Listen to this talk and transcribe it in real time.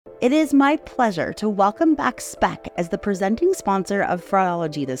It is my pleasure to welcome back Spec as the presenting sponsor of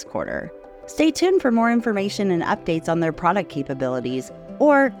Fraudology this quarter. Stay tuned for more information and updates on their product capabilities,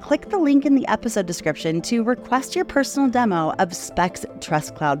 or click the link in the episode description to request your personal demo of Spec's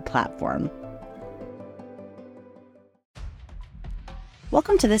Trust Cloud platform.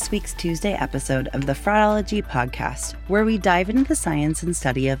 Welcome to this week's Tuesday episode of the Fraudology podcast, where we dive into the science and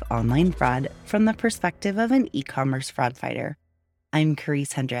study of online fraud from the perspective of an e-commerce fraud fighter. I'm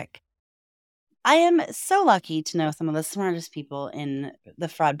Carice Hendrick. I am so lucky to know some of the smartest people in the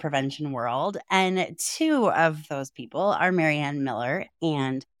fraud prevention world, and two of those people are Marianne Miller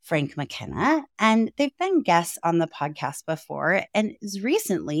and Frank McKenna, and they've been guests on the podcast before and as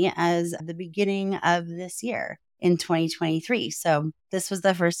recently as the beginning of this year in 2023. So this was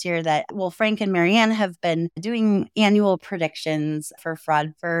the first year that, Frank and Marianne have been doing annual predictions for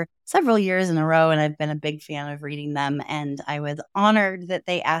fraud for several years in a row, and I've been a big fan of reading them. And I was honored that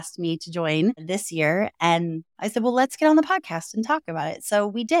they asked me to join this year. And I said, well, let's get on the podcast and talk about it. So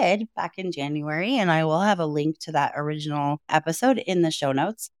we did back in January, and I will have a link to that original episode in the show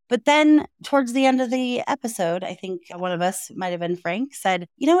notes. But then towards the end of the episode, I think one of us, might have been Frank, said,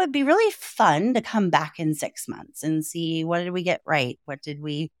 it'd be really fun to come back in 6 months and see, what did we get right? What did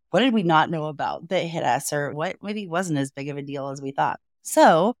we not know about that hit us, or what maybe wasn't as big of a deal as we thought?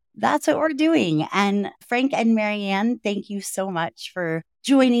 So that's what we're doing. And Frank and Marianne, thank you so much for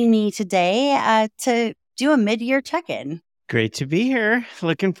joining me today to do a mid-year check-in. Great to be here.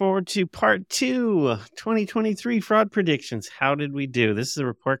 Looking forward to part 2, 2023 fraud predictions. How did we do? This is a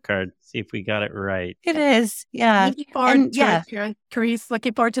report card. See if we got it right. It is. Yeah. Looking forward to it, Carice.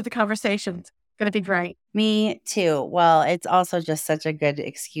 Looking forward to the conversations. Going to be great. Me too. Well, it's also just such a good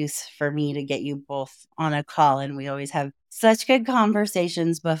excuse for me to get you both on a call. And we always have such good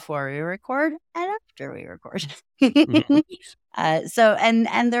conversations before we record and after we record.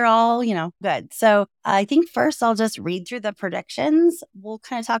 And they're all, good. So I think first I'll just read through the predictions. We'll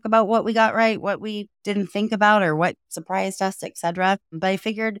kind of talk about what we got right, what we didn't think about, or what surprised us, etc. But I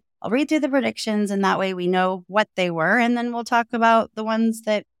figured I'll read through the predictions, and that way we know what they were. And then we'll talk about the ones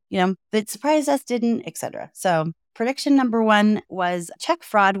that that surprised us, didn't, etc. So prediction number 1 was check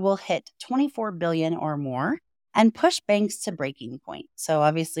fraud will hit 24 billion or more and push banks to breaking point. So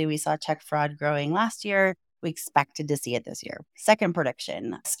obviously we saw check fraud growing last year. We expected to see it this year. Second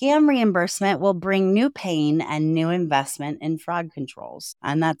prediction, scam reimbursement will bring new pain and new investment in fraud controls.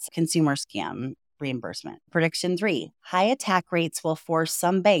 And that's consumer scam reimbursement. Prediction 3, high attack rates will force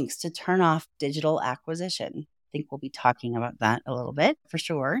some banks to turn off digital acquisition. I think we'll be talking about that a little bit for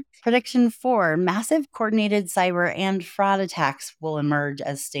sure. Prediction 4, massive coordinated cyber and fraud attacks will emerge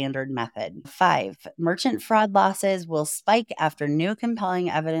as standard method. 5, merchant fraud losses will spike after new compelling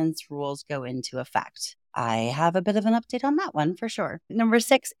evidence rules go into effect. I have a bit of an update on that one for sure. Number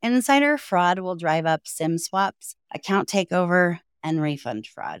 6, insider fraud will drive up SIM swaps, account takeover, and refund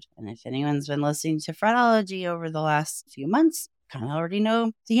fraud. And if anyone's been listening to Fraudology over the last few months, kind of already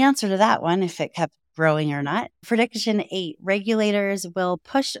know the answer to that one, if it kept growing or not. Prediction 8, regulators will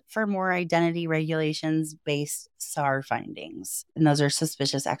push for more identity regulations-based SAR findings. And those are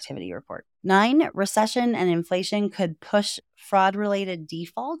suspicious activity report. 9, recession and inflation could push fraud-related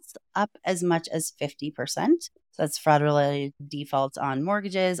defaults up as much as 50%. So that's fraud-related defaults on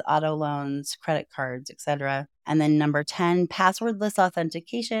mortgages, auto loans, credit cards, etc. And then number 10, passwordless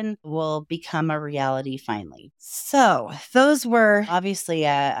authentication will become a reality finally. So those were obviously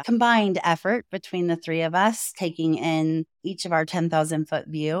a combined effort between the three of us, taking in each of our 10,000-foot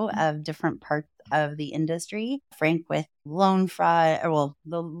view of different parts of the industry. Frank with loan fraud,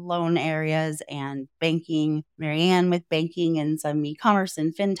 the loan areas and banking, Marianne with banking and some e-commerce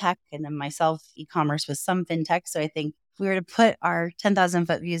and fintech, and then myself, e-commerce with some fintech. So I think if we were to put our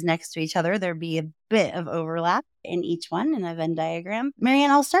 10,000-foot views next to each other, there'd be a bit of overlap in each one in a Venn diagram.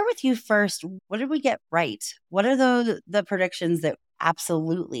 Marianne, I'll start with you first. What did we get right? What are the predictions that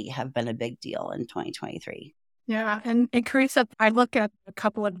absolutely have been a big deal in 2023? Yeah. And Carice, I look at a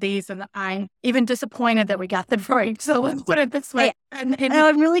couple of these and I'm even disappointed that we got them right. So let's put it this way.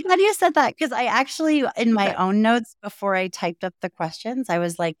 I'm really glad you said that, because I actually, in my own notes before I typed up the questions, I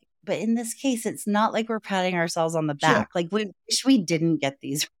was like, but in this case, it's not like we're patting ourselves on the back. Sure. Like, we wish we didn't get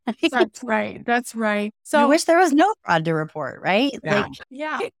these right. That's right. So I wish there was no fraud to report, right?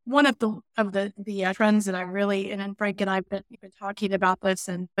 Yeah. One of the trends that I really, and Frank and I've been talking about this,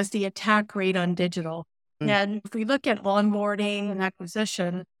 and was the attack rate on digital. And if we look at onboarding and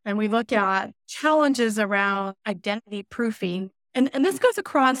acquisition, and we look at challenges around identity proofing, and this goes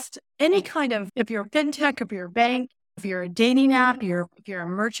across any kind of, if you're a fintech, if you're a bank, if you're a dating app, if you're a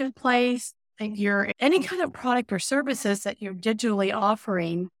merchant place, if you're any kind of product or services that you're digitally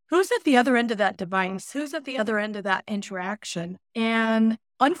offering, who's at the other end of that device? Who's at the other end of that interaction? And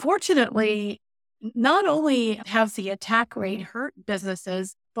unfortunately, not only has the attack rate hurt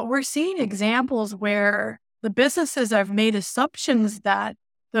businesses, but we're seeing examples where the businesses have made assumptions that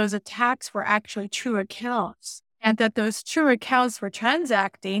those attacks were actually true accounts and that those true accounts were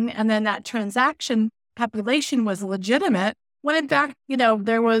transacting, and then that transaction population was legitimate, when in fact,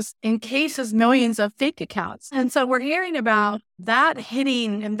 there was, in cases, millions of fake accounts. And so we're hearing about that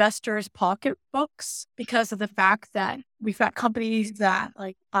hitting investors' pocketbooks because of the fact that we've got companies that,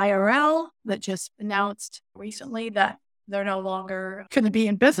 like IRL, that just announced recently that they're no longer going to be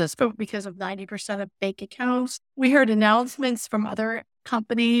in business, but because of 90% of fake accounts. We heard announcements from other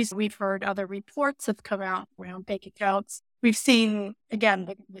companies. We've heard other reports have come out around fake accounts. We've seen, again,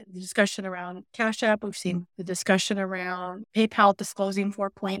 the discussion around Cash App. We've seen the discussion around PayPal disclosing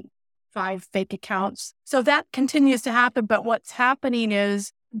 4.5 fake accounts. So that continues to happen. But what's happening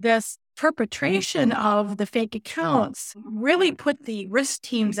is this perpetration of the fake accounts really put the risk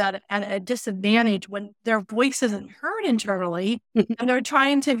teams at a disadvantage when their voice isn't heard internally. And they're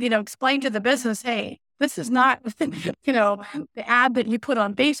trying to, explain to the business, hey, this is not, the ad that you put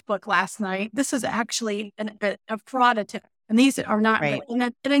on Facebook last night. This is actually a fraud attempt. And these are not, Right.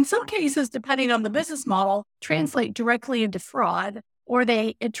 and in some cases, depending on the business model, translate directly into fraud, or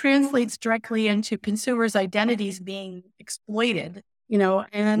it translates directly into consumers' identities being exploited. And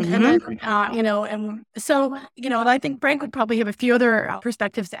so, and I think Frank would probably have a few other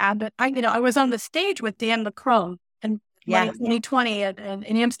perspectives to add, but I was on the stage with Dan McCrone in 2020 in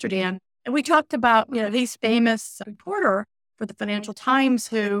Amsterdam. And we talked about, he's famous reporter for the Financial Times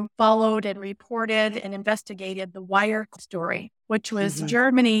who followed and reported and investigated the Wire story, which was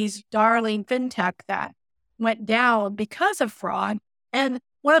Germany's darling fintech that went down because of fraud. And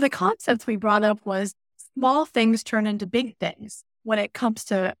one of the concepts we brought up was small things turn into big things when it comes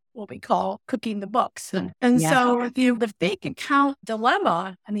to what we call cooking the books. And so the fake account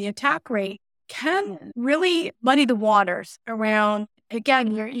dilemma and the attack rate can really muddy the waters around,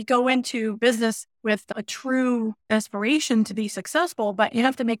 again, you go into business with a true aspiration to be successful, but you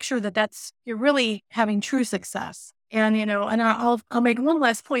have to make sure that you're really having true success. And, and I'll make one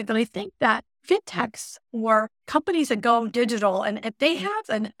last point that I think that fintechs or companies that go digital, and if they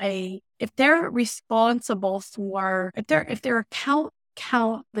have if they're responsible for, if their account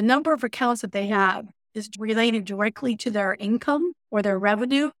count, the number of accounts that they have is related directly to their income or their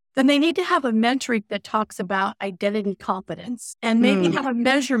revenue, then they need to have a metric that talks about identity confidence and maybe have a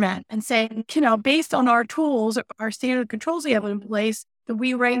measurement and say, based on our tools, our standard controls we have in place, that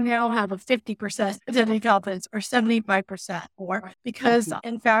we right now have a 50% identity confidence or 75%, or because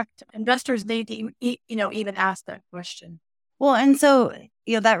in fact, investors need to, even ask that question. Well, and so,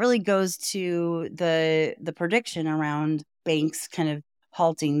 that really goes to the prediction around banks kind of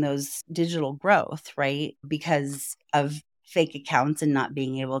halting those digital growth, right? Because of fake accounts and not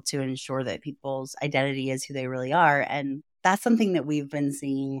being able to ensure that people's identity is who they really are. And that's something that we've been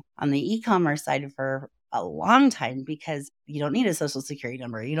seeing on the e-commerce side for a long time, because you don't need a social security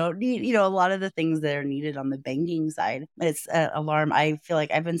number. You don't need, a lot of the things that are needed on the banking side. It's an alarm I feel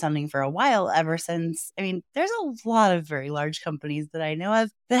like I've been sounding for a while, ever since. There's a lot of very large companies that I know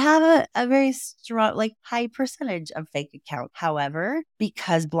of that have a very strong, high percentage of fake accounts. However,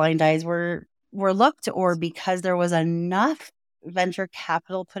 because blind eyes were looked, or because there was enough venture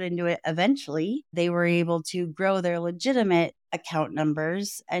capital put into it, eventually they were able to grow their legitimate account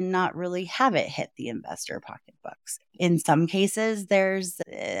numbers and not really have it hit the investor pocketbooks. In some cases, there's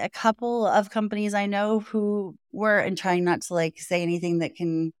a couple of companies I know who were, and trying not to say anything that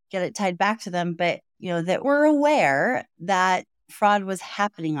can get it tied back to them, but that were aware that fraud was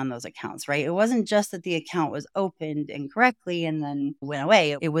happening on those accounts, right? It wasn't just that the account was opened incorrectly and then went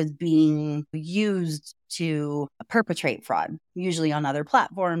away. It was being used to perpetrate fraud, usually on other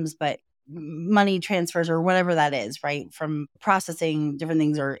platforms, but money transfers or whatever that is, right? From processing different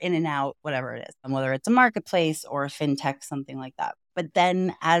things or in and out, whatever it is, and whether it's a marketplace or a fintech, something like that. But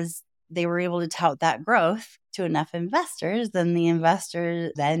then as they were able to tout that growth to enough investors, then the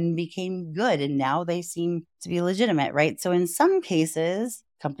investors then became good, and now they seem to be legitimate, right? So in some cases,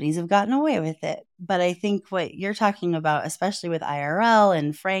 companies have gotten away with it. But I think what you're talking about, especially with IRL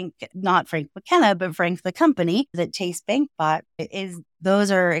and Frank, not Frank McKenna, but Frank the company that Chase Bank bought,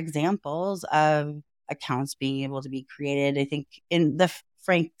 those are examples of accounts being able to be created. I think in the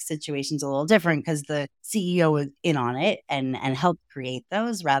Frank situation's a little different because the CEO was in on it and helped create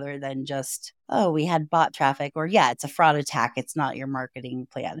those, rather than just, we had bot traffic, or it's a fraud attack. It's not your marketing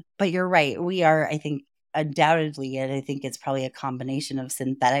plan. But you're right. We are, I think, undoubtedly, and I think it's probably a combination of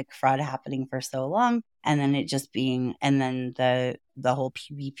synthetic fraud happening for so long, and then it just being, and then the whole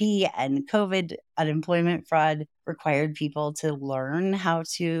PPP and COVID unemployment fraud required people to learn how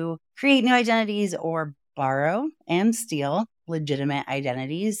to create new identities or borrow and steal legitimate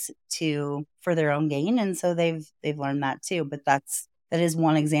identities for their own gain. And so they've learned that too. But that is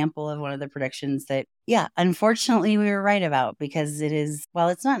one example of one of the predictions that, yeah, unfortunately we were right about, because it is, while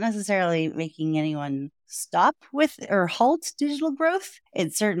it's not necessarily making anyone stop with or halt digital growth,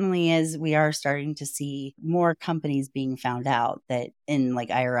 it certainly is. We are starting to see more companies being found out that, in like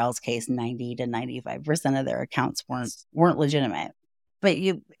IRL's case, 90 to 95% of their accounts weren't legitimate. But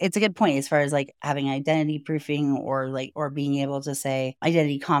it's a good point as far as like having identity proofing or being able to say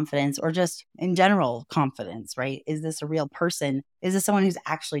identity confidence, or just in general confidence, right? Is this a real person? Is this someone who's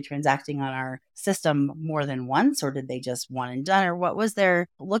actually transacting on our system more than once, or did they just one and done? Or what was their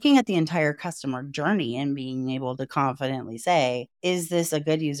looking at the entire customer journey and being able to confidently say, is this a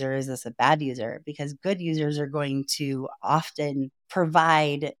good user? Is this a bad user? Because good users are going to often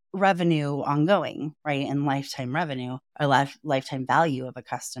provide revenue ongoing, right? And lifetime revenue, or lifetime value of a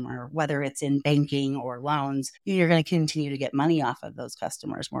customer, whether it's in banking or loans, you're going to continue to get money off of those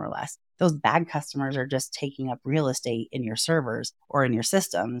customers, more or less. Those bad customers are just taking up real estate in your servers or in your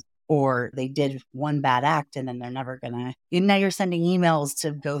systems, or they did one bad act and then they're never gonna, now you're sending emails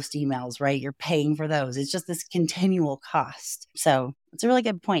to ghost emails, right? You're paying for those. It's just this continual cost. So it's a really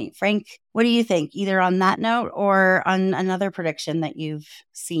good point. Frank, what do you think, either on that note or on another prediction that you've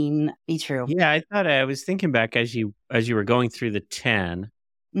seen be true? Yeah, I was thinking back as you were going through the 10,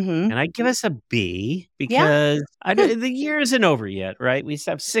 and I give us a B because the year isn't over yet, right? We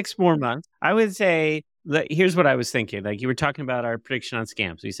still have 6 more months. I would say, here's what I was thinking. Like, you were talking about our prediction on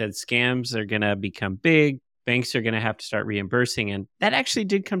scams. We said scams are going to become big. Banks are going to have to start reimbursing. And that actually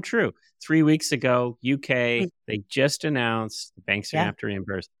did come true. 3 weeks ago, UK, they just announced the banks are going to have to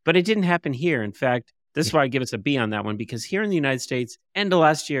reimburse. But it didn't happen here. In fact, this is why I give us a B on that one, because here in the United States, end of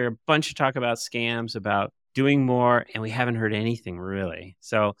last year, a bunch of talk about scams, about doing more, and we haven't heard anything really.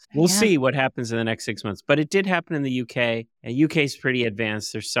 So we'll see what happens in the next 6 months. But it did happen in the UK, and UK is pretty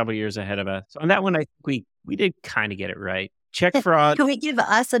advanced. They're several years ahead of us. So on that one, I think we did kind of get it right. Check fraud. Can we give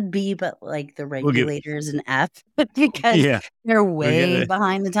us a B, but like the regulators an F? Because they're way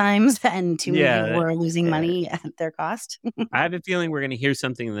behind the times, and too many people are losing money at their cost. I have a feeling we're going to hear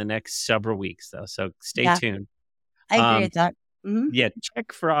something in the next several weeks, though. So stay tuned. I agree with that. Mm-hmm. Yeah,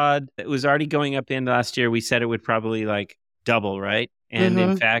 check fraud. It was already going up in last year. We said it would probably like double, right? And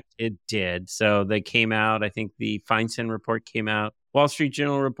in fact, it did. So they came out. I think the Feinstein report came out. Wall Street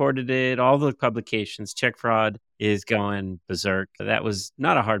Journal reported it. All the publications. Check fraud is going berserk. That was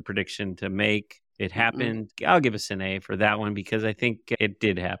not a hard prediction to make. It happened. I'll give us an A for that one because I think it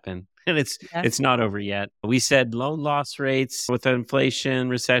did happen. And it's not over yet. We said low loss rates with inflation,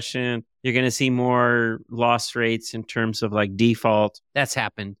 recession. You're going to see more loss rates in terms of like default. That's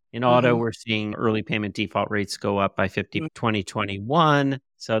happened. In auto, we're seeing early payment default rates go up by 50 2021.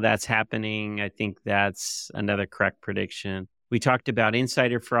 So that's happening. I think that's another correct prediction. We talked about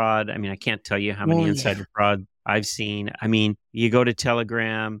insider fraud. I mean, I can't tell you how many insider fraud I've seen. I mean, you go to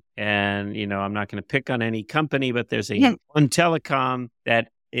Telegram and, I'm not going to pick on any company, but there's one telecom that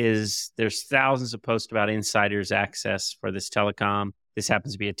there's thousands of posts about insiders access for this telecom. This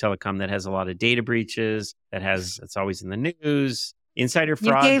happens to be a telecom that has a lot of data breaches, it's always in the news. Insider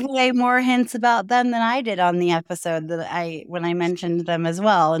fraud. You gave away more hints about them than I did on the episode when I mentioned them as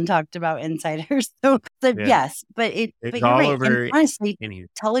well and talked about insiders. So yes, but you're all right. over. And honestly,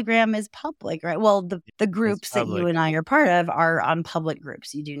 Telegram is public, right? Well, the groups that you and I are part of are on public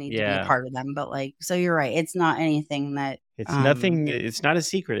groups. You do need to be a part of them, but so you're right. It's not anything that. It's nothing. It's not a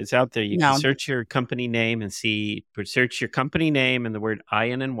secret. It's out there. You can search your company name and search your company name and the word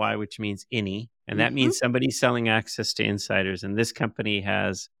INNY, which means any. And that means somebody's selling access to insiders. And this company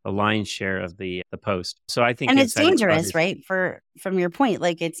has a lion's share of the post. So I think, and it's dangerous, right? From your point,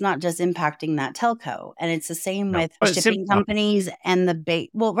 like it's not just impacting that telco. And it's the same with shipping companies and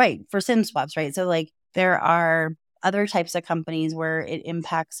for SIM swaps, right? So like there are other types of companies where it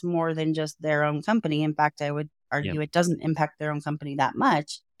impacts more than just their own company. In fact, I would argue it doesn't impact their own company that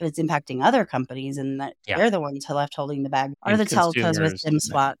much, but it's impacting other companies, and that they're the ones left holding the bag. Are the telcos with SIM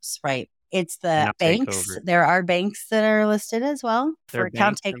swaps, right? It's the banks. There are banks that are listed as well for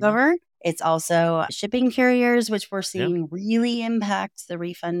account takeover. It's also shipping carriers, which we're seeing really impact the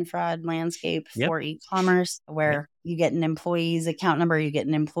refund fraud landscape for e-commerce, where you get an employee's account number, you get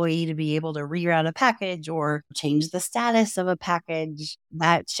an employee to be able to reroute a package or change the status of a package.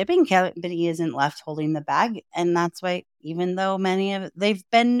 That shipping company isn't left holding the bag. And that's why even though they've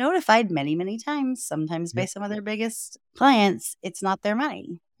been notified many, many times, sometimes by some of their biggest clients, it's not their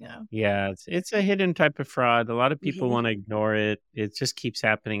money. Yeah, it's a hidden type of fraud. A lot of people want to ignore it. It just keeps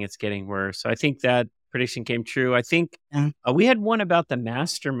happening. It's getting worse. So I think that prediction came true. I think we had one about the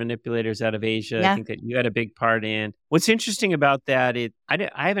master manipulators out of Asia. I think that you had a big part in. What's interesting about that, I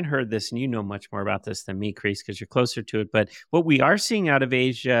haven't heard this, and you know much more about this than me, Chris, because you're closer to it. But what we are seeing out of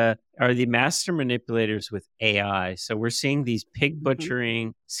Asia are the master manipulators with AI. So we're seeing these pig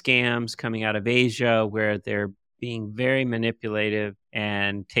butchering scams coming out of Asia where they're being very manipulative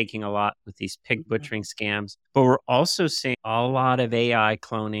and taking a lot with these pig butchering scams. But we're also seeing a lot of AI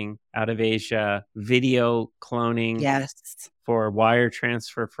cloning out of Asia, video cloning for wire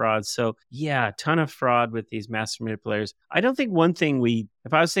transfer fraud. So yeah, a ton of fraud with these master manipulators. I don't think one thing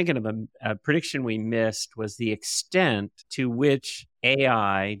if I was thinking of a prediction we missed was the extent to which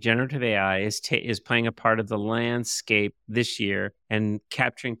AI, generative AI, is playing a part of the landscape this year and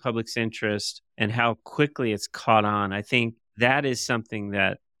capturing public's interest and how quickly it's caught on. I think that is something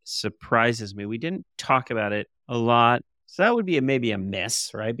that surprises me. We didn't talk about it a lot. So that would be maybe a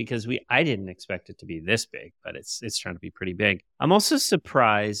miss, right? Because I didn't expect it to be this big, but it's trying to be pretty big. I'm also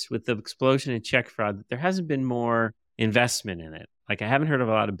surprised with the explosion in check fraud that there hasn't been more investment in it. Like I haven't heard of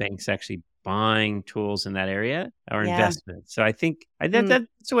a lot of banks actually buying tools in that area or investment. So I think that's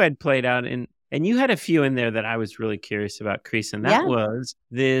the way it played out. And you had a few in there that I was really curious about, Chris, and that was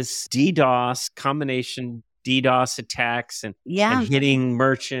this combination DDoS attacks and hitting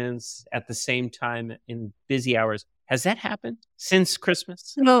merchants at the same time in busy hours. Has that happened since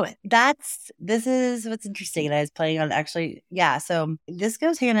Christmas? No, this is what's interesting. And I was planning on actually, so this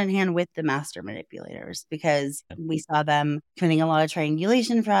goes hand in hand with the master manipulators because we saw them committing a lot of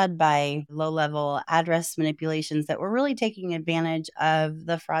triangulation fraud by low-level address manipulations that were really taking advantage of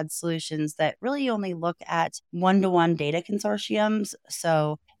the fraud solutions that really only look at one-to-one data consortiums.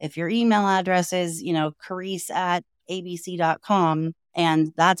 So if your email address is, Carice@abc.com,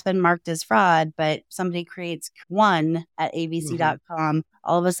 and that's been marked as fraud, but somebody creates one at abc.com,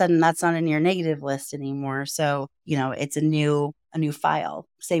 all of a sudden that's not in your negative list anymore. So, it's a new file.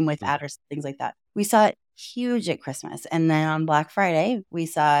 Same with address, things like that. We saw it huge at Christmas. And then on Black Friday,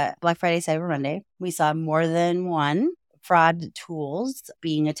 Cyber Monday, we saw more than one fraud tools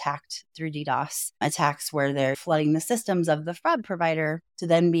being attacked through DDoS attacks where they're flooding the systems of the fraud provider to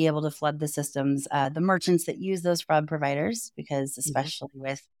then be able to flood the systems, the merchants that use those fraud providers, because especially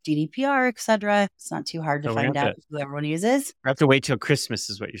with GDPR, et cetera, it's not too hard to find out who everyone uses. We have to wait till Christmas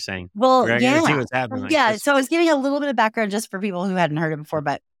is what you're saying. Well, see what's happening so I was giving a little bit of background just for people who hadn't heard it before,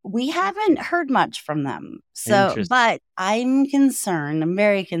 but we haven't heard much from them. So, but I'm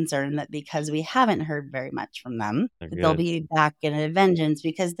very concerned that because we haven't heard very much from them, they'll be back in a vengeance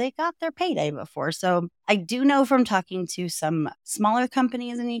because they got their payday before. So I do know from talking to some smaller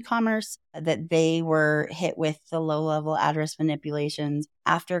companies in e-commerce that they were hit with the low-level address manipulations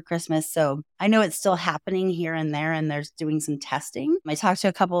after Christmas. So I know it's still happening here and there, and they're doing some testing. I talked to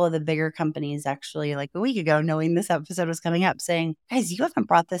a couple of the bigger companies actually like a week ago, knowing this episode was coming up, saying, guys, you haven't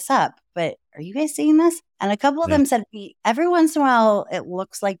brought this up, but are you guys seeing this? And a couple of them said, every once in a while, it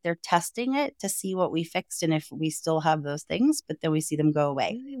looks like they're testing it to see what we fixed and if we still have those things, but then we see them go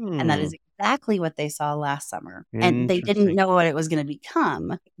away. And that is exactly what they saw last summer. And they didn't know what it was going to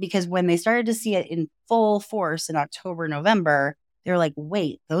become because when they started to see it in full force in October, November, they were like,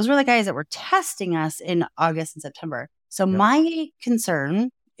 wait, those were the guys that were testing us in August and September. So my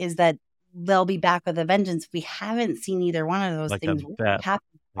concern is that they'll be back with a vengeance. We haven't seen either one of those things happen.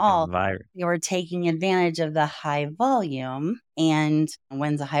 They were taking advantage of the high volume. And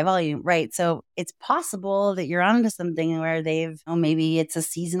when's a high volume? Right. So it's possible that you're onto something where maybe it's a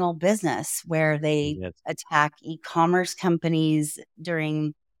seasonal business where they attack e-commerce companies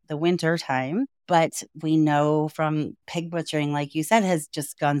during the winter time. But we know from pig butchering, like you said, has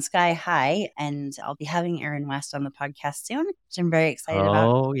just gone sky high. And I'll be having Aaron West on the podcast soon, which I'm very excited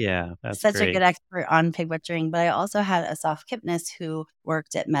about. Oh, yeah. That's such a good expert on pig butchering. But I also had Asaf Kipnis, who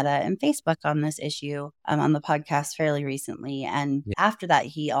worked at Meta and Facebook on this issue on the podcast fairly recently. And after that,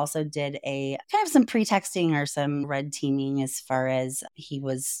 he also did a kind of some pretexting or some red teaming as far as he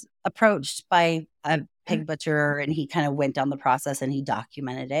was approached by a pig butcher and he kind of went down the process and he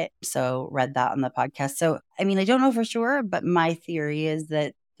documented it. So read that on the podcast. So, I mean, I don't know for sure, but my theory is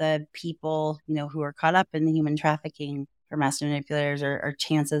that the people, who are caught up in the human trafficking for master manipulators or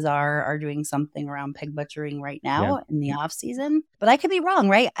chances are doing something around pig butchering right now in the off season. But I could be wrong,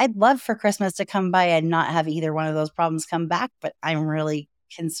 right? I'd love for Christmas to come by and not have either one of those problems come back, but I'm really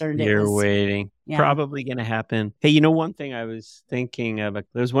concerned it You're was. waiting. Yeah. Probably going to happen. Hey, one thing I was thinking of,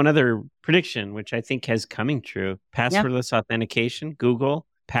 there's one other prediction, which I think has coming true. Yep. Passwordless authentication, Google,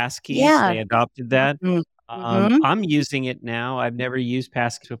 passkeys, Yeah. they adopted that. Mm-hmm. I'm using it now. I've never used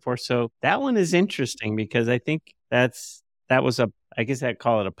passkeys before. So that one is interesting because I think that was I guess I'd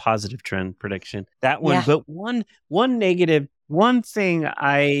call it a positive trend prediction. That one, Yeah. but one negative, one thing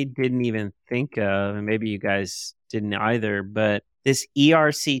I didn't even think of, and maybe you guys didn't either, but this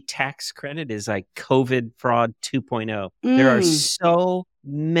ERC tax credit is like COVID fraud 2.0. There are so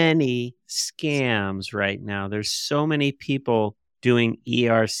many scams right now. There's so many people doing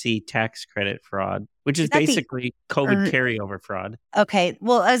ERC tax credit fraud, which is basically COVID carryover fraud. Okay.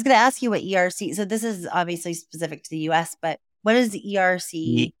 Well, I was going to ask you what ERC, so this is obviously specific to the US, but what is the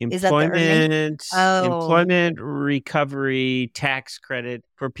ERC? Is that the earning? Employment recovery tax credit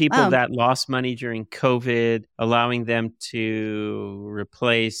for people that lost money during COVID, allowing them to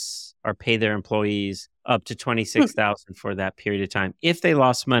replace or pay their employees up to $26,000 for that period of time if they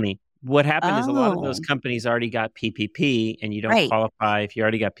lost money. What happened is a lot of those companies already got PPP, and you don't qualify if you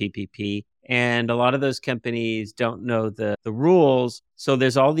already got PPP. And a lot of those companies don't know the rules. So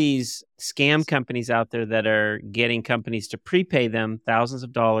there's all these scam companies out there that are getting companies to prepay them thousands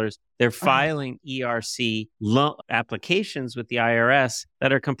of dollars. They're filing ERC applications with the IRS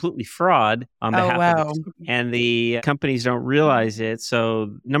that are completely fraud on behalf of the, and the companies don't realize it.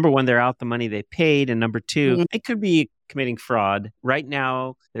 So number one, they're out the money they paid. And number two, they could be committing fraud. Right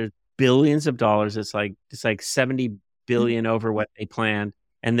now, there's billions of dollars. It's like 70 billion over what they planned.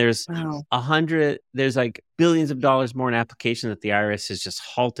 And there's there's like billions of dollars more in applications that the IRS has just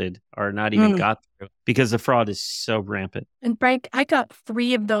halted or not even got through because the fraud is so rampant. And Frank, I got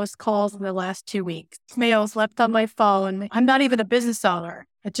 3 of those calls in the last 2 weeks. Mails left on my phone. I'm not even a business owner.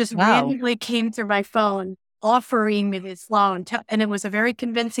 It just randomly came through my phone offering me this loan. And it was a very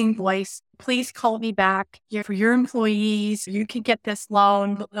convincing voice. Please call me back. For your employees, you can get this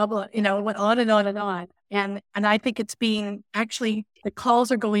loan, blah, blah, it went on and on and on. And I think it's being actually, the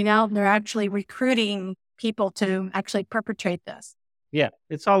calls are going out and they're actually recruiting people to actually perpetrate this. Yeah,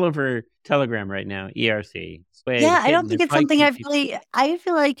 it's all over Telegram right now, ERC. I don't think it's something I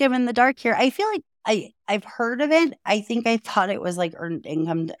feel like I'm in the dark here. I feel like I've heard of it. I think I thought it was like earned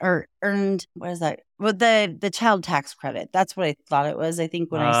income or earned, what is that? Well, the child tax credit. That's what I thought it was. I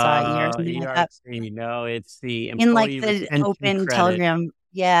think when I saw it or something like that. No, it's the in like the open credit. Telegram.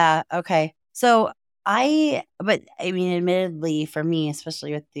 Yeah. Okay. So but I mean, admittedly for me,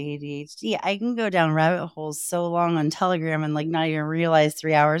 especially with the ADHD, I can go down rabbit holes so long on Telegram and like not even realize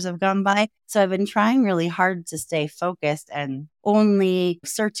 3 hours have gone by. So I've been trying really hard to stay focused and only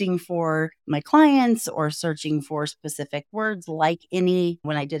searching for my clients or searching for specific words like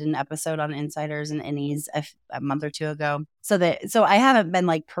when I did an episode on insiders and innies a month or two ago. So I haven't been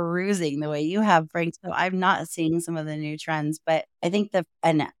like perusing the way you have, Frank. So I'm not seeing some of the new trends, but I think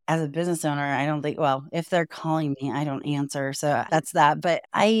and as a business owner, I don't think, well, if they're calling me, I don't answer. So that's that. But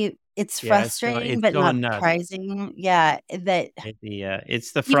it's frustrating, but not surprising. Yeah.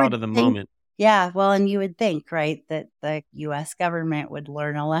 It's the fraud of the moment. Yeah. Well, and you would think, right, that the U.S. government would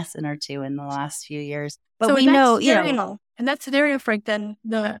learn a lesson or two in the last few years. But so we know, in that scenario, Frank, then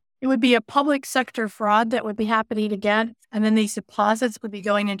it would be a public sector fraud that would be happening again. And then these deposits would be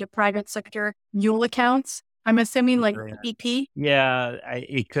going into private sector mule accounts. I'm assuming like PPP. Yeah,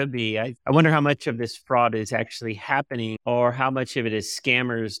 it could be. I wonder how much of this fraud is actually happening or how much of it is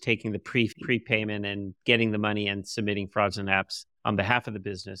scammers taking the prepayment and getting the money and submitting fraudulent apps on behalf of the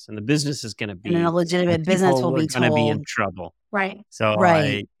business. And the business is going to be... And a legitimate business will be going to be in trouble. Right. So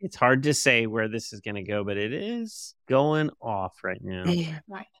it's hard to say where this is going to go, but it is going off right now.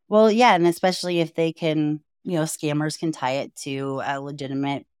 Right. Well, yeah. And especially if they can, scammers can tie it to a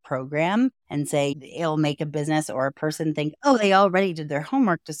legitimate program and say it'll make a business or a person think, oh, they already did their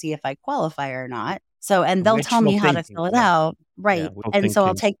homework to see if I qualify or not. So, and they'll tell me how to fill it out. Right. And so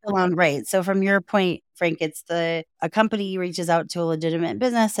I'll take the loan. Right. So from your point, Frank, it's a company reaches out to a legitimate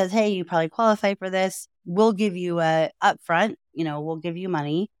business, says, hey, you probably qualify for this. We'll give you upfront, we'll give you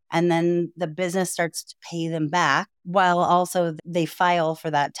money. And then the business starts to pay them back while also they file for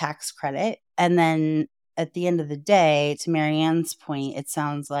that tax credit. And then at the end of the day, to Marianne's point, it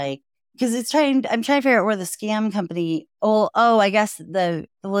sounds like, because I'm trying to figure out where the scam company, I guess the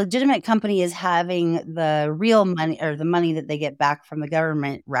legitimate company is having the real money or the money that they get back from the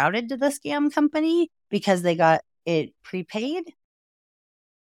government routed to the scam company because they got it prepaid.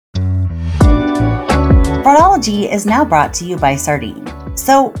 Fraudology is now brought to you by Sardine.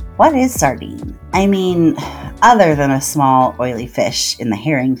 So what is Sardine? I mean, other than a small, oily fish in the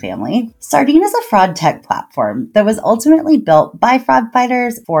herring family, Sardine is a fraud tech platform that was ultimately built by fraud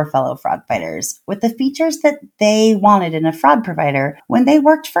fighters for fellow fraud fighters, with the features that they wanted in a fraud provider when they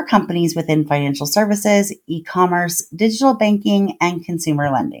worked for companies within financial services, e-commerce, digital banking, and consumer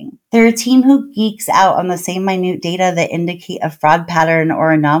lending. They're a team who geeks out on the same minute data that indicate a fraud pattern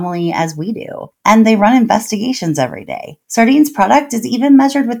or anomaly as we do, and they run investigations every day. Sardine's product is even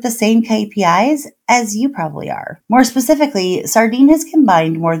measured with the same KPIs as you probably are. More specifically, Sardine has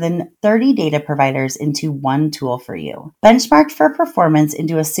combined more than 30 data providers into one tool for you, benchmarked for performance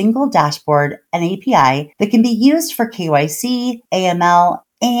into a single dashboard and API that can be used for KYC, AML,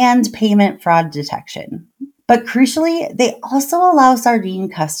 and payment fraud detection. But crucially, they also allow Sardine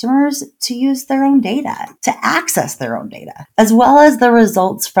customers to use their own data, to access their own data, as well as the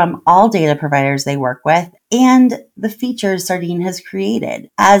results from all data providers they work with and the features Sardine has created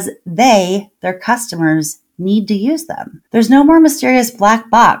as their customers, need to use them. There's no more mysterious black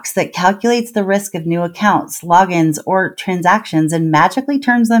box that calculates the risk of new accounts, logins, or transactions and magically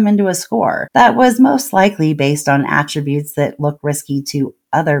turns them into a score that was most likely based on attributes that look risky to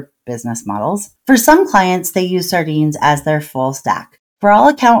other business models. For some clients, they use Sardines as their full stack for all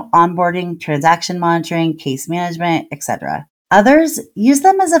account onboarding, transaction monitoring, case management, etc. Others use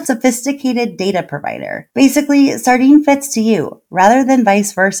them as a sophisticated data provider. Basically, Sardine fits to you rather than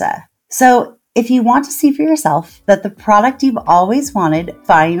vice versa. So if you want to see for yourself that the product you've always wanted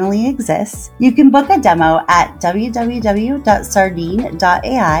finally exists, you can book a demo at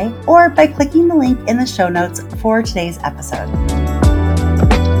www.sardine.ai or by clicking the link in the show notes for today's episode.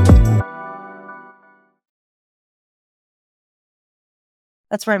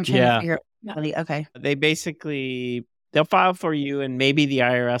 That's where I'm trying to figure out. Okay. They'll file for you and maybe the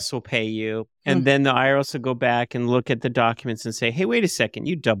IRS will pay you. And then the IRS will go back and look at the documents and say, hey, wait a second,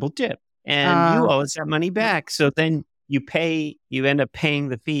 you double dip and you owe us that money back. So then you end up paying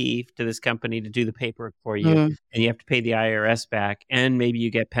the fee to this company to do the paperwork for you. And you have to pay the IRS back and maybe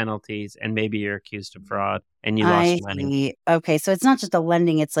you get penalties and maybe you're accused of fraud and you lost money. Okay. So it's not just a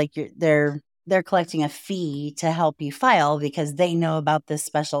lending. It's like they're collecting a fee to help you file because they know about this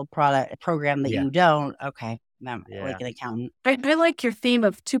special program that you don't. Okay. Like an accountant. I like your theme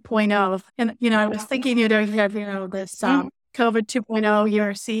of 2.0. And, I was thinking, this COVID 2.0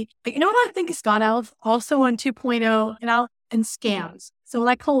 URC. But you know what I think has gone out also on 2.0 and scams. So what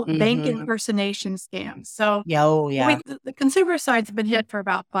I call bank impersonation scams. So the consumer side's been hit for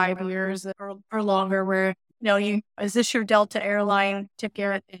about 5 years or longer where is this your Delta airline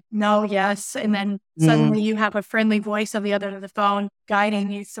ticket? No, yes. And then suddenly you have a friendly voice on the other end of the phone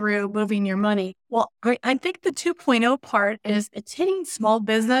guiding you through moving your money. Well, I think the 2.0 part is it's hitting small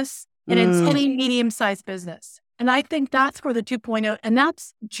business and it's hitting medium-sized business. And I think that's where the 2.0, and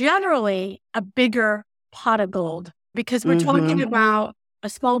that's generally a bigger pot of gold because we're talking about a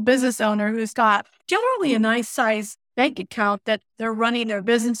small business owner who's got generally a nice size bank account that they're running their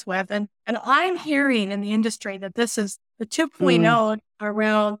business with. And I'm hearing in the industry that this is the 2.0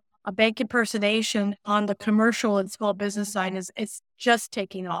 around a bank impersonation on the commercial and small business side it's just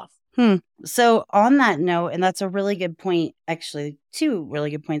taking off. So on that note, and that's a really good point, actually, two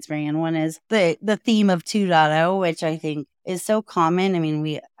really good points, Marianne. One is the theme of 2.0, which I think is so common. I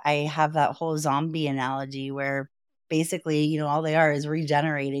mean, I have that whole zombie analogy where basically, all they are is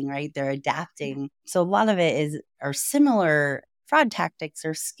regenerating, right? They're adapting. So a lot of it are similar fraud tactics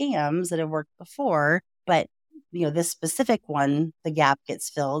or scams that have worked before, but this specific one, the gap gets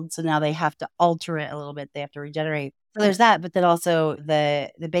filled. So now they have to alter it a little bit. They have to regenerate. So there's that, but then also the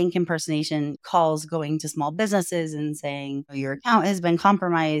bank impersonation calls going to small businesses and saying, your account has been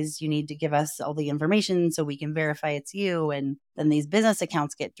compromised. You need to give us all the information so we can verify it's you. And then these business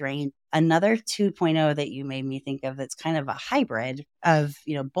accounts get drained. Another 2.0 that you made me think of that's kind of a hybrid of,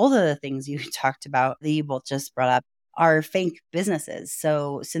 both of the things you talked about that you both just brought up are fake businesses.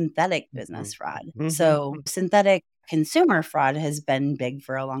 So synthetic business fraud. So synthetic consumer fraud has been big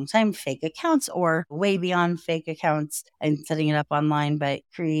for a long time. Fake accounts or way beyond fake accounts and setting it up online, but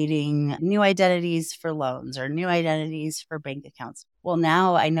creating new identities for loans or new identities for bank accounts. Well,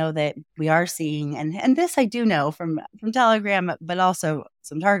 now I know that we are seeing, and this I do know from Telegram, but also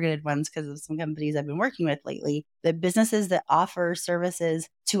some targeted ones because of some companies I've been working with lately, that businesses that offer services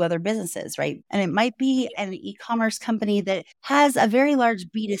to other businesses, right? And it might be an e-commerce company that has a very large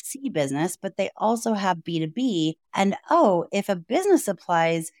B2C business, but they also have B2B. And if a business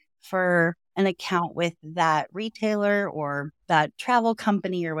applies for an account with that retailer or that travel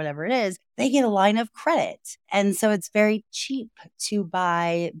company or whatever it is, they get a line of credit. And so it's very cheap to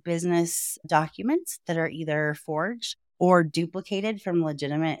buy business documents that are either forged or duplicated from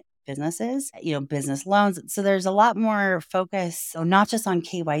legitimate businesses, business loans. So there's a lot more focus, so not just on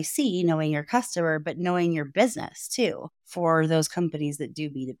KYC, knowing your customer, but knowing your business too for those companies that do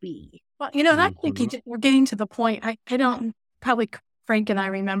B2B. Well, and I think we're getting to the point. I don't, probably Frank and I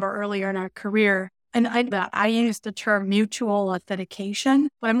remember earlier in our career, and I used the term mutual authentication,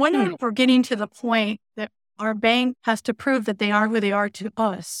 but I'm wondering if we're getting to the point that our bank has to prove that they are who they are to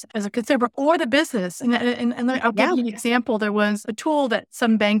us as a consumer or the business. And I'll give you an example. There was a tool that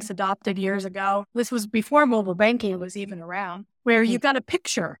some banks adopted years ago. This was before mobile banking was even around, where you got a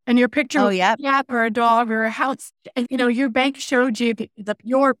picture and your picture was a cat or a dog or a house. And, your bank showed you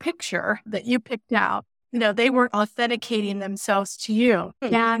your picture that you picked out. They were authenticating themselves to you.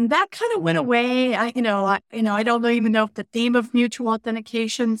 And that kind of went away. I don't even know if the theme of mutual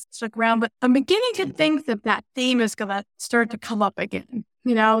authentication stuck around, but I'm beginning to think that theme is going to start to come up again.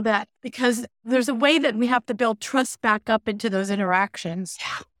 That because there's a way that we have to build trust back up into those interactions.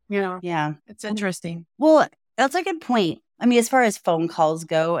 Yeah. It's interesting. Well, that's a good point. I mean, as far as phone calls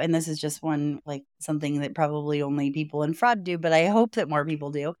go, and this is just something that probably only people in fraud do, but I hope that more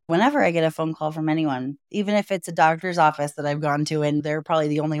people do. Whenever I get a phone call from anyone, even if it's a doctor's office that I've gone to, and they're probably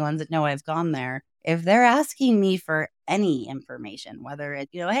the only ones that know I've gone there, if they're asking me for any information, whether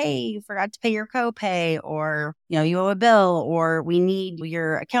it's, hey, you forgot to pay your copay, or, you owe a bill, or we need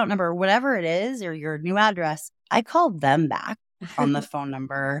your account number, whatever it is, or your new address, I call them back on the phone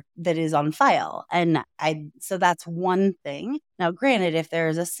number that is on file. So that's one thing. Now, granted, if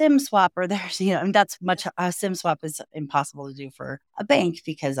there's a SIM swap or there's, a SIM swap is impossible to do for a bank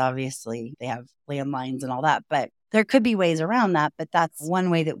because obviously they have landlines and all that, but there could be ways around that, but that's one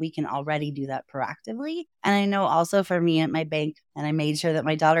way that we can already do that proactively. And I know also for me at my bank, and I made sure that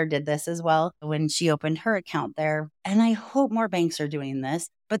my daughter did this as well when she opened her account there. And I hope more banks are doing this,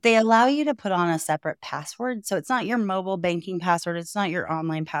 but they allow you to put on a separate password. So it's not your mobile banking password. It's not your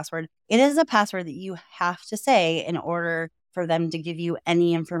online password. It is a password that you have to say in order for them to give you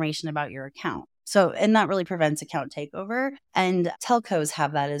any information about your account. So, and that really prevents account takeover. And telcos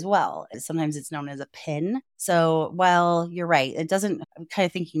have that as well. Sometimes it's known as a PIN. So, while you're right, I'm kind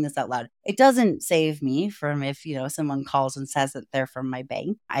of thinking this out loud. It doesn't save me from if, someone calls and says that they're from my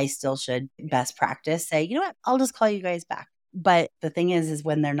bank. I still should, best practice, say, you know what, I'll just call you guys back. But the thing is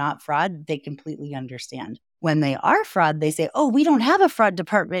when they're not fraud, they completely understand. When they are fraud, they say, oh, we don't have a fraud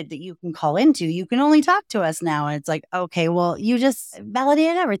department that you can call into. You can only talk to us now. And it's like, okay, well, you just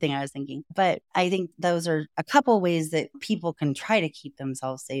validated everything I was thinking. But I think those are a couple ways that people can try to keep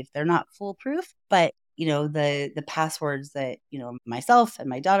themselves safe. They're not foolproof, but the passwords that, myself and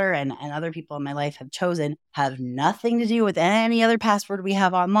my daughter and other people in my life have chosen have nothing to do with any other password we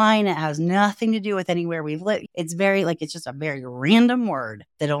have online. It has nothing to do with anywhere we've lived. It's it's just a very random word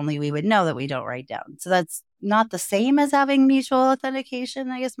that only we would know that we don't write down. So that's not the same as having mutual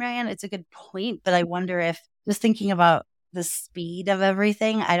authentication, I guess, Marianne. It's a good point, but I wonder if just thinking about the speed of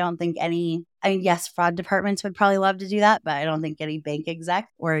everything, yes, fraud departments would probably love to do that, but I don't think any bank exec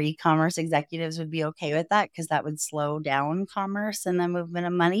or e-commerce executives would be okay with that because that would slow down commerce and the movement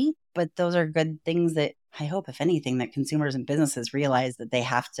of money. But those are good things that I hope, if anything, that consumers and businesses realize that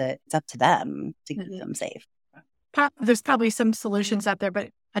it's up to them to keep them safe. There's probably some solutions out there,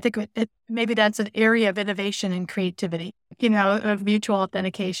 but I think maybe that's an area of innovation and creativity, of mutual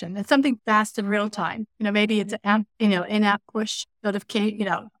authentication. It's something fast and real time. Maybe it's an app, in-app push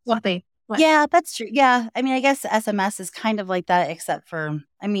notification, something. Yeah, that's true. Yeah. I mean, I guess SMS is kind of like that, except for,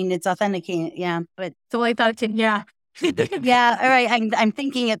 it's authenticating. Yeah. But so I thought, yeah. Yeah. All right. I'm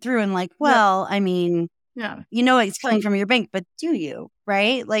thinking it through and yeah. It's coming from your bank, but do you?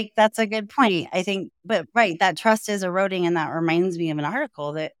 Right? That's a good point, I think. But right, that trust is eroding. And that reminds me of an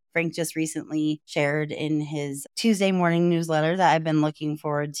article that Frank just recently shared in his Tuesday morning newsletter that I've been looking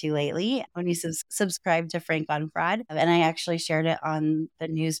forward to lately when you subscribe to Frank on Fraud. And I actually shared it on the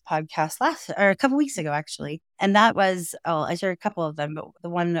news podcast a couple weeks ago, actually. And that was, I shared a couple of them, but the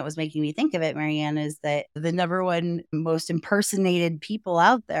one that was making me think of it, Marianne, is that the number one most impersonated people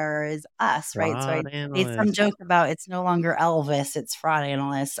out there is us, right? Fraud so I analyst. made some joke about it's no longer Elvis, it's fraud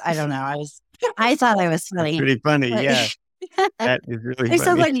analyst. I don't know. I thought I was funny. That's pretty funny, yeah. That is really funny. It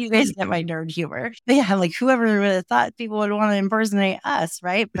sounds like you guys get my nerd humor. But yeah, whoever would have thought people would want to impersonate us,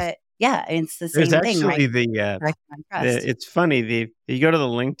 right? But yeah, it's the same There's thing, actually right? It's funny. You go to the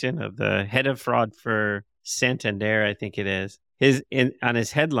LinkedIn of the head of fraud for Santander, I think it is. On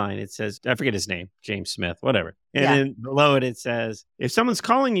his headline, it says, I forget his name, James Smith, whatever. And then below it says, if someone's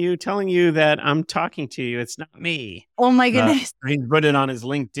calling you, telling you that I'm talking to you, it's not me. Oh my goodness. He put it on his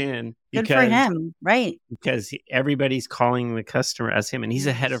LinkedIn. Good for him, right? Because everybody's calling the customer as him, and he's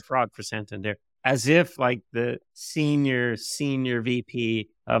a head of fraud for Santander. as if like the senior VP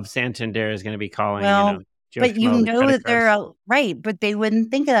of Santander is going to be calling, Well, Joe but you Schmo, the know credit that card. they're right, but they wouldn't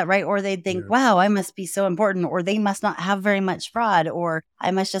think of that, right? Or they'd think, Yeah. wow, I must be so important, or they must not have very much fraud, or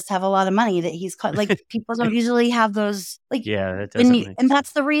I must just have a lot of money that he's caught. Like people don't usually have those, like, Yeah, that doesn't make and sense.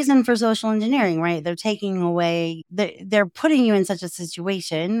 that's the reason for social engineering, right? They're taking away, they're putting you in such a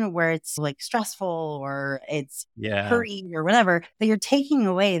situation where it's like stressful or it's Yeah. hurting or whatever, that you're taking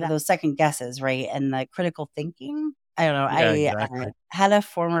away those second guesses, right? And the critical thinking. I don't know. Yeah, I exactly. had a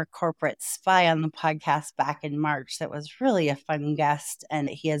former corporate spy on the podcast back in March that was really a fun guest. And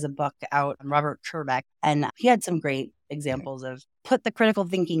he has a book out, Robert Turbeck. And he had some great examples of put the critical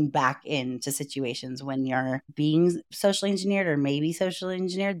thinking back into situations when you're being socially engineered or maybe socially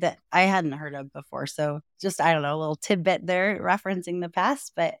engineered that I hadn't heard of before. So just, I don't know, a little tidbit there referencing the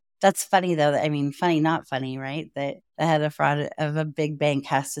past. But that's funny, though. I mean, funny, not funny, right? That the head of fraud of a big bank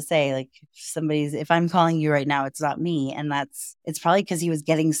has to say, like, if I'm calling you right now, it's not me. And it's probably because he was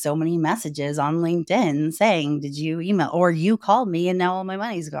getting so many messages on LinkedIn saying, did you email or you called me and now all my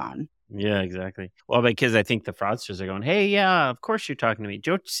money's gone. Yeah, exactly. Well, because I think the fraudsters are going, hey, yeah, of course you're talking to me.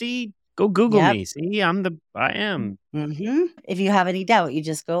 Joe, see, go Google me. See, I am. Mm-hmm. If you have any doubt, you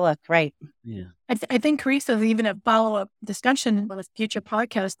just go look, right? Yeah. I think, Carissa, even a follow-up discussion with a future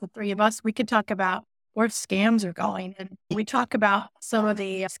podcast, the three of us, we could talk about where scams are going. And we talk about some of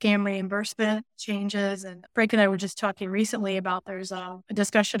the scam reimbursement changes. And Frank and I were just talking recently about there's a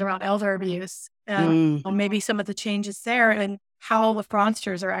discussion around elder abuse and maybe some of the changes there and how the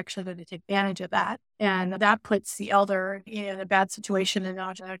fraudsters are actually going to take advantage of that. And that puts the elder in a bad situation and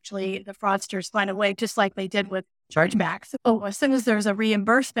not actually the fraudsters find a way, just like they did with chargebacks. Oh, as soon as there's a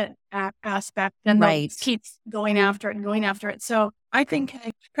reimbursement aspect, then they'll keep going after it and going after it. So I think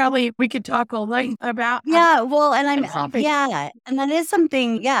probably we could talk all night about. Yeah, well, and and that is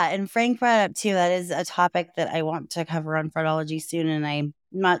something, and Frank brought up too, that is a topic that I want to cover on fraudology soon. And I'm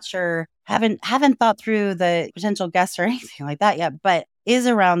not sure, haven't thought through the potential guests or anything like that yet, but is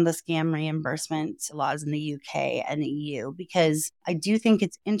around the scam reimbursement laws in the UK and EU, because I do think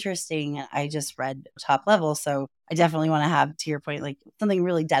it's interesting. I just read Top Level, so I definitely want to have, to your point, like something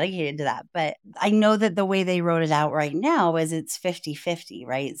really dedicated to that. But I know that the way they wrote it out right now is it's 50-50,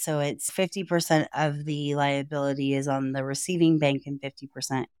 right? So it's 50% of the liability is on the receiving bank and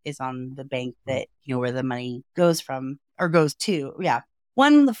 50% is on the bank that, where the money goes from or goes to. Yeah.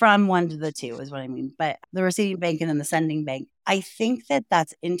 One from one to the two is what I mean. But the receiving bank and then the sending bank. I think that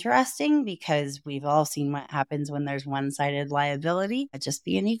that's interesting because we've all seen what happens when there's one-sided liability. I'd just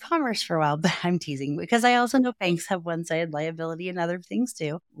be in e-commerce for a while, but I'm teasing because I also know banks have one-sided liability and other things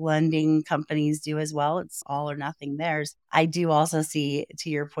too. Lending companies do as well. It's all or nothing theirs. I do also see, to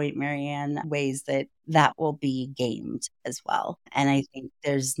your point, Marianne, ways that will be gamed as well. And I think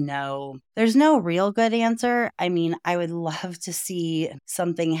there's no real good answer. I mean, I would love to see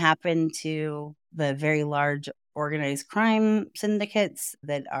something happen to the very large organized crime syndicates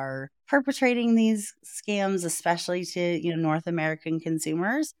that are perpetrating these scams, especially to, North American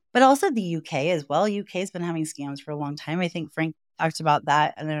consumers, but also the UK as well. UK has been having scams for a long time. I think Frank talked about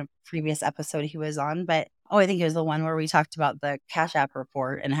that in a previous episode he was on, but I think it was the one where we talked about the Cash App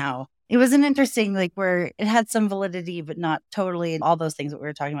report and how it was an interesting, like, where it had some validity, but not totally, and all those things that we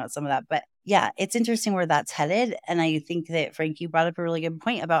were talking about, some of that. But yeah, it's interesting where that's headed. And I think that, Frank, you brought up a really good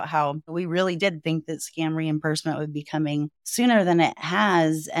point about how we really did think that scam reimbursement would be coming sooner than it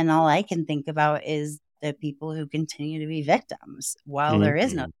has. And all I can think about is the people who continue to be victims while there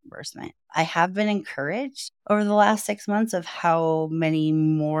is no reimbursement. I have been encouraged over the last 6 months of how many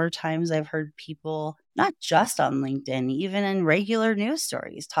more times I've heard people, not just on LinkedIn, even in regular news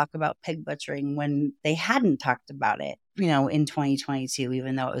stories, talk about pig butchering when they hadn't talked about it, in 2022,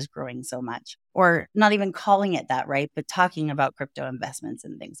 even though it was growing so much, or not even calling it that, right? But talking about crypto investments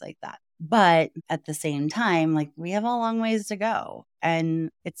and things like that. But at the same time, like, we have a long ways to go. And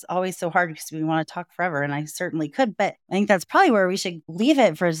it's always so hard because we want to talk forever. And I certainly could, but I think that's probably where we should leave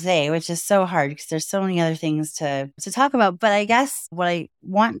it for today, which is so hard because there's so many other things to talk about. But I guess what I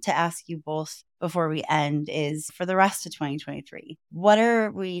want to ask you both before we end is, for the rest of 2023, what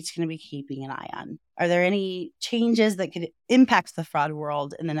are we each going to be keeping an eye on? Are there any changes that could impact the fraud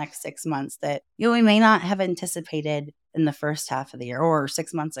world in the next 6 months that we may not have anticipated in the first half of the year or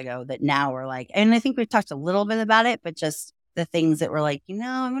 6 months ago that now we're like, and I think we've talked a little bit about it, but just the things that we're like,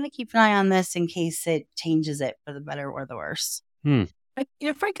 I'm going to keep an eye on this in case it changes it for the better or the worse.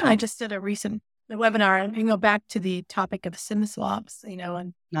 Frank and I just did a recent webinar, and go back to the topic of SIM swaps,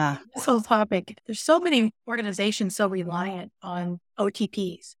 and this whole topic, there's so many organizations so reliant on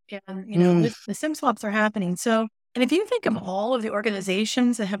OTPs, and the SIM swaps are happening. So, and if you think of all of the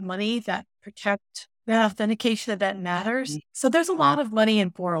organizations that have money that protect the authentication that matters. So there's a lot of money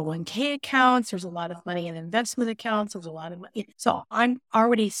in 401k accounts. There's a lot of money in investment accounts. There's a lot of money. So I'm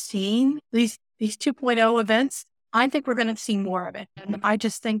already seeing these 2.0 events. I think we're going to see more of it. And I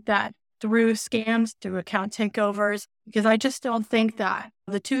just think that through scams, through account takeovers, because I just don't think that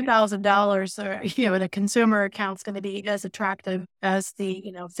the $2,000 or, in a consumer account is going to be as attractive as the,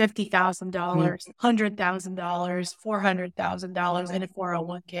 $50,000, $100,000, $400,000 in a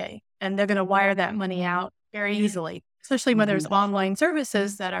 401k. And they're going to wire that money out very easily, especially when there's online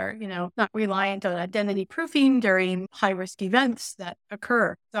services that are, not reliant on identity proofing during high-risk events that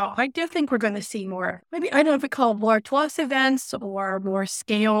occur. So I do think we're going to see more, maybe, I don't know if we call them large loss events or more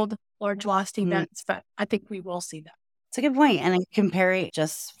scaled large loss events, but I think we will see that. It's a good point. And I compare it,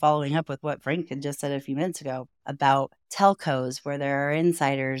 just following up with what Frank had just said a few minutes ago about telcos, where there are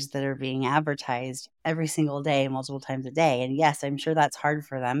insiders that are being advertised every single day, multiple times a day. And yes, I'm sure that's hard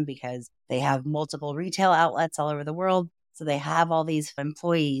for them because they have multiple retail outlets all over the world. So they have all these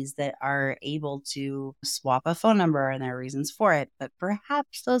employees that are able to swap a phone number, and there are reasons for it. But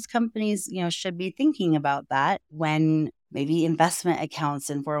perhaps those companies, should be thinking about that when maybe investment accounts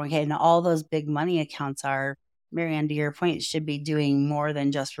and 401k and all those big money accounts are, Marianne, to your point, should be doing more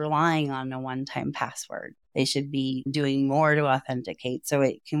than just relying on a one-time password. They should be doing more to authenticate so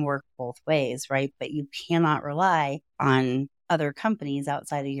it can work both ways, right? But you cannot rely on other companies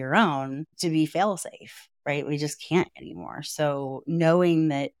outside of your own to be fail-safe, right? We just can't anymore. So knowing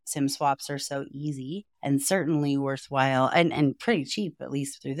that SIM swaps are so easy and certainly worthwhile and pretty cheap, at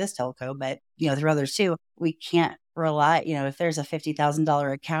least through this telco, but through others too, we can't rely, if there's a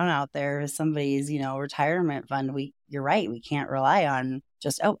 $50,000 account out there as somebody's, retirement fund, you're right. We can't rely on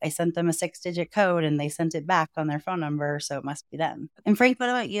just, I sent them a 6-digit code and they sent it back on their phone number. So it must be them. And Frank, what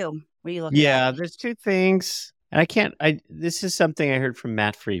about you? What are you looking at? Yeah, there's two things. And this is something I heard from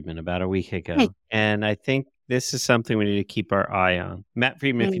Matt Friedman about a week ago. Hey. And I think this is something we need to keep our eye on. Matt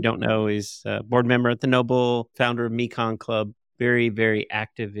Friedman, if you don't know, is a board member at the Noble, founder of Mekong Club, very, very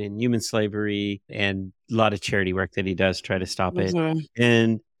active in human slavery and a lot of charity work that he does try to stop it.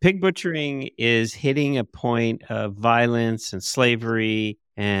 And pig butchering is hitting a point of violence and slavery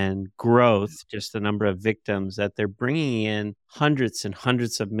and growth, just the number of victims, that they're bringing in hundreds and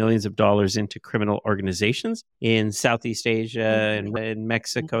hundreds of millions of dollars into criminal organizations in Southeast Asia and in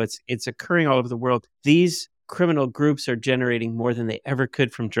Mexico. It's occurring all over the world. These criminal groups are generating more than they ever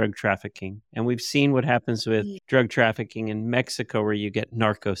could from drug trafficking. And we've seen what happens with drug trafficking in Mexico, where you get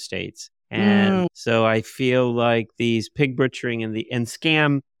narco states. And so I feel like these pig butchering and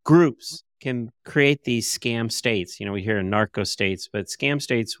scam groups can create these scam states. We hear in narco states, but scam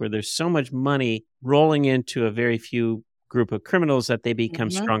states where there's so much money rolling into a very few group of criminals that they become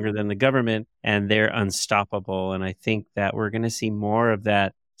stronger than the government and they're unstoppable. And I think that we're going to see more of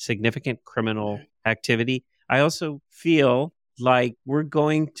that significant criminal activity. I also feel like we're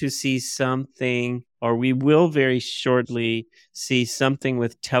going to see something, or we will very shortly see something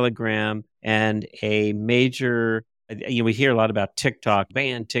with Telegram and a major, we hear a lot about TikTok,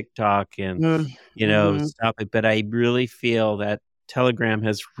 ban TikTok and, stop it. But I really feel that Telegram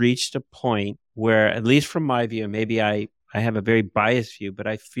has reached a point where, at least from my view, maybe I have a very biased view, but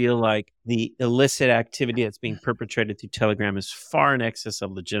I feel like the illicit activity that's being perpetrated through Telegram is far in excess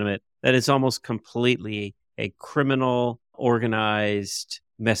of legitimate, that it's almost completely a criminal, organized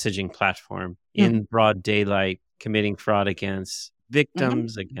messaging platform in broad daylight, committing fraud against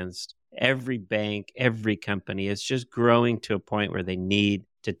victims, against every bank, every company. It's just growing to a point where they need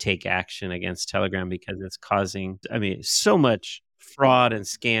to take action against Telegram because it's causing, so much fraud and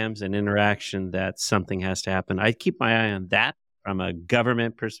scams and interaction that something has to happen. I keep my eye on that from a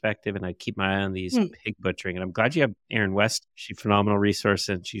government perspective, and I keep my eye on these pig butchering. And I'm glad you have Erin West. She's a phenomenal resource,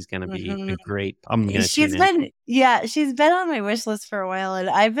 and she's going to be a great. I'm going to she's been on my wish list for a while, and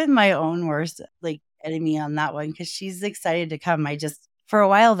I've been my own worst enemy on that one because she's excited to come. For a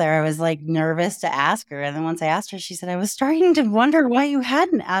while there, I was nervous to ask her. And then once I asked her, she said, I was starting to wonder why you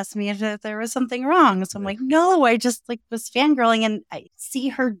hadn't asked me if there was something wrong. So I'm like, no, I just was fangirling. And I see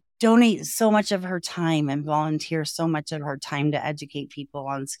her donate so much of her time and volunteer so much of her time to educate people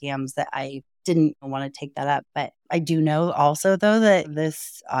on scams that I didn't want to take that up. But I do know also, though, that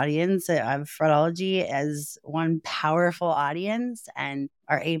this audience of fraudology is one powerful audience and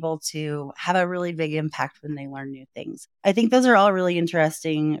are able to have a really big impact when they learn new things. I think those are all really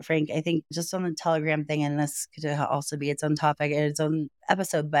interesting, Frank. I think just on the Telegram thing, and this could also be its own topic and its own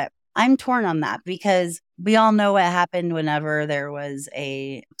episode, but I'm torn on that because we all know what happened whenever there was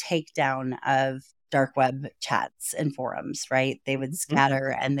a takedown of dark web chats and forums, right? They would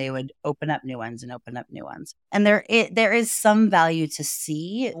scatter and they would open up new ones and open up new ones. And there is some value to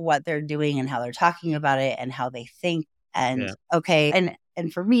see what they're doing and how they're talking about it and how they think. And okay,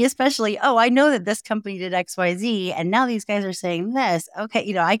 and for me especially, I know that this company did XYZ and now these guys are saying this.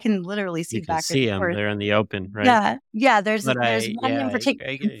 Okay, I can literally see You can back see and them. forth. They're in the open, right? Yeah. There's But one in particular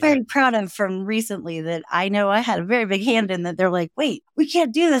I I'm get very proud of from recently that I know I had a very big hand in, that they're like, wait, we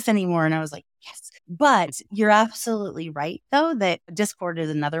can't do this anymore. And I was like, yes. But you're absolutely right, though, that Discord is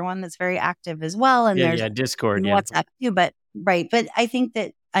another one that's very active as well. And there's Discord, WhatsApp too. But I think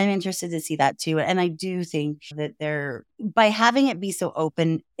that I'm interested to see that too. And I do think that by having it be so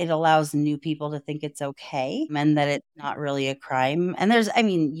open, it allows new people to think it's okay and that it's not really a crime. And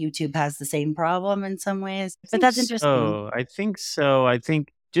YouTube has the same problem in some ways, but that's interesting. I think so. I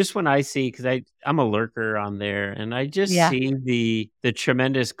think just when I see, because I'm a lurker on there, and I just see the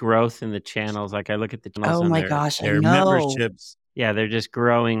tremendous growth in the channels. Like I look at the channels Oh and my gosh, I their know. memberships. Yeah, they're just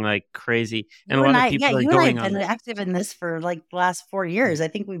growing like crazy. And You a and lot of I, people are you and I going have on been there. active in this for like the last 4 years. I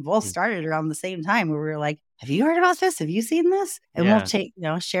think we both started around the same time where we were like, have you heard about this? Have you seen this? And we'll take,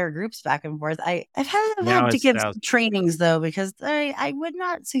 share groups back and forth. I've had to give some trainings though, because I would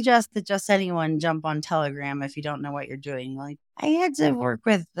not suggest that just anyone jump on Telegram if you don't know what you're doing. Like I had to work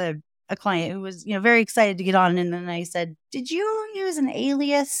with a client who was, very excited to get on. And then I said, did you use an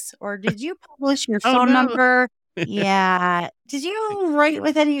alias or did you publish your phone number? Yeah. Did you write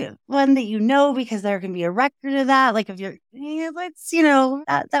with anyone that you know? Because there can be a record of that. Like if you're,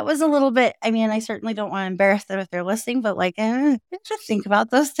 that was a little bit, I certainly don't want to embarrass them if they're listening, but like, just think about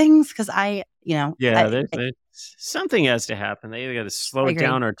those things because there's something has to happen. They either got to slow it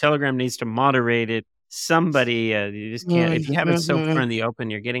down or Telegram needs to moderate it. Somebody, you just can't, if you have it so far in the open,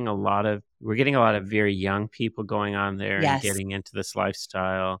 we're getting a lot of very young people going on there and getting into this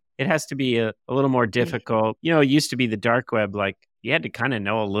lifestyle. It has to be a little more difficult. It used to be the dark web, like you had to kind of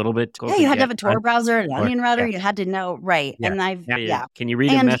know a little bit. You had to have a Tor browser, an onion router. You had to know, right? Yeah. And Can you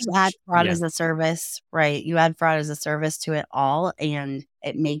read a message? You add fraud as a service, right? You add fraud as a service to it all, and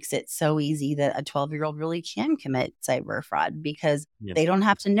it makes it so easy that a 12-year-old really can commit cyber fraud because they don't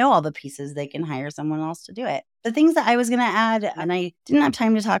have to know all the pieces. They can hire someone else to do it. The things that I was going to add, and I didn't have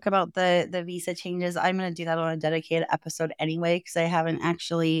time to talk about the visa changes. I'm going to do that on a dedicated episode anyway, because I haven't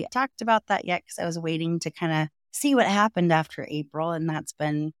actually talked about that yet because I was waiting to kind of see what happened after April, and that's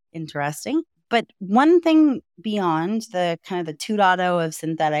been interesting. But one thing beyond the kind of the 2.0 of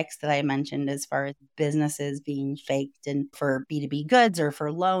synthetics that I mentioned, as far as businesses being faked and for B2B goods or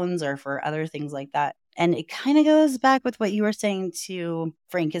for loans or for other things like that. And it kind of goes back with what you were saying to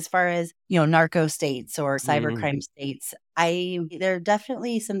Frank, as far as, narco states or cybercrime states. There are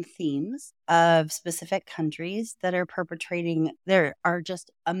definitely some themes of specific countries that are perpetrating. There are just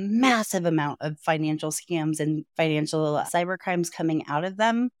a massive amount of financial scams and financial cybercrimes coming out of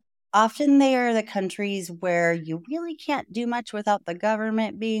them. Often they are the countries where you really can't do much without the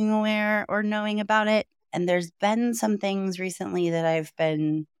government being aware or knowing about it. And there's been some things recently that I've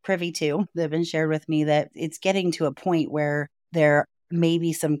been privy to that have been shared with me that it's getting to a point where there may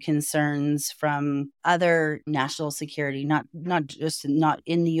be some concerns from other national security, not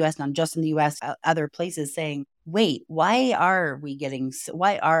in the US, not just in the US, other places saying, wait, why are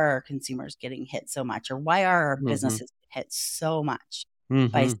our consumers getting hit so much? Or why are our businesses hit so much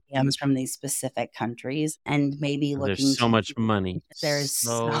by scams from these specific countries? And maybe looking there's so much money. There's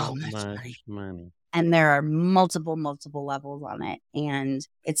so much money. And there are multiple levels on it. And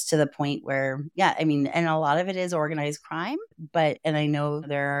it's to the point where, and a lot of it is organized crime. And I know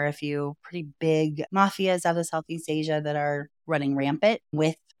there are a few pretty big mafias out of Southeast Asia that are running rampant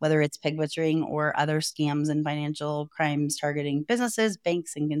with whether it's pig butchering or other scams and financial crimes targeting businesses,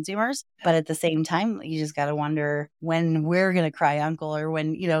 banks, and consumers. But at the same time, you just got to wonder when we're going to cry uncle, or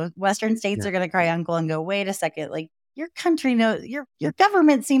when, Western states are going to cry uncle and go, wait a second, like, your country knows, your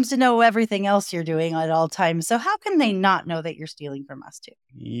government seems to know everything else you're doing at all times. So how can they not know that you're stealing from us too?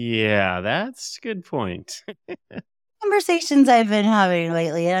 Yeah, that's a good point. Conversations I've been having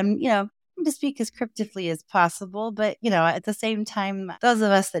lately, and I'm, to speak as cryptically as possible, but at the same time, those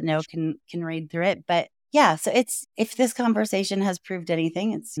of us that know can read through it. But yeah, so if this conversation has proved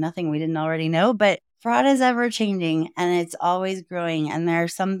anything, it's nothing we didn't already know, but fraud is ever changing and it's always growing. And there are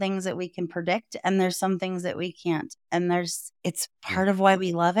some things that we can predict and there's some things that we can't. And it's part of why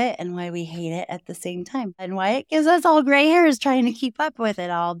we love it and why we hate it at the same time, and why it gives us all gray hairs trying to keep up with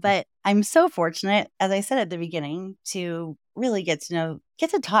it all. But I'm so fortunate, as I said at the beginning, to really get to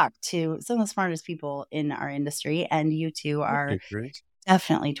talk to some of the smartest people in our industry. And you two are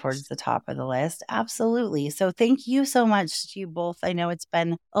Definitely towards the top of the list. Absolutely. So thank you so much to you both. I know it's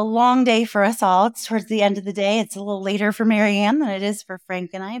been a long day for us all. It's towards the end of the day. It's a little later for Marianne than it is for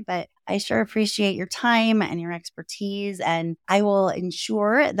Frank and I, but I sure appreciate your time and your expertise. And I will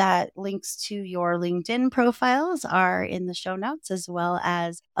ensure that links to your LinkedIn profiles are in the show notes, as well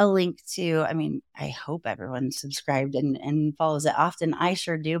as a link to, I hope everyone's subscribed and follows it often. I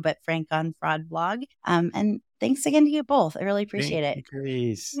sure do, but Frank on Fraud Blog. And thanks again to you both. I really appreciate it.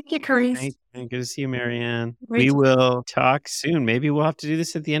 Thank you, Carice. Good to see you, Marianne. Great. We will talk soon. Maybe we'll have to do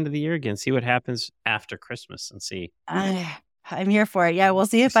this at the end of the year again, see what happens after Christmas and see. I'm here for it. Yeah, we'll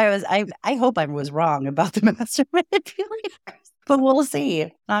see if I hope I was wrong about the master manipulators, but we'll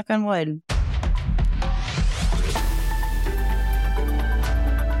see. Knock on wood.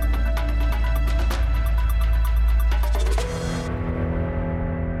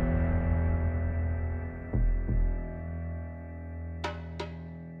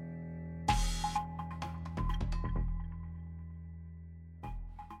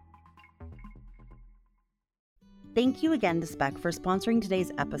 Thank you again to Spec for sponsoring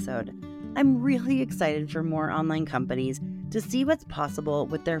today's episode. I'm really excited for more online companies to see what's possible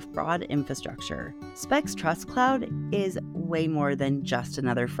with their fraud infrastructure. Spec's Trust Cloud is way more than just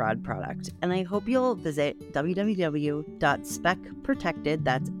another fraud product, and I hope you'll visit www.specprotected,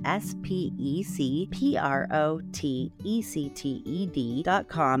 that's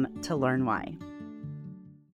SPECPROTECTED.com to learn why.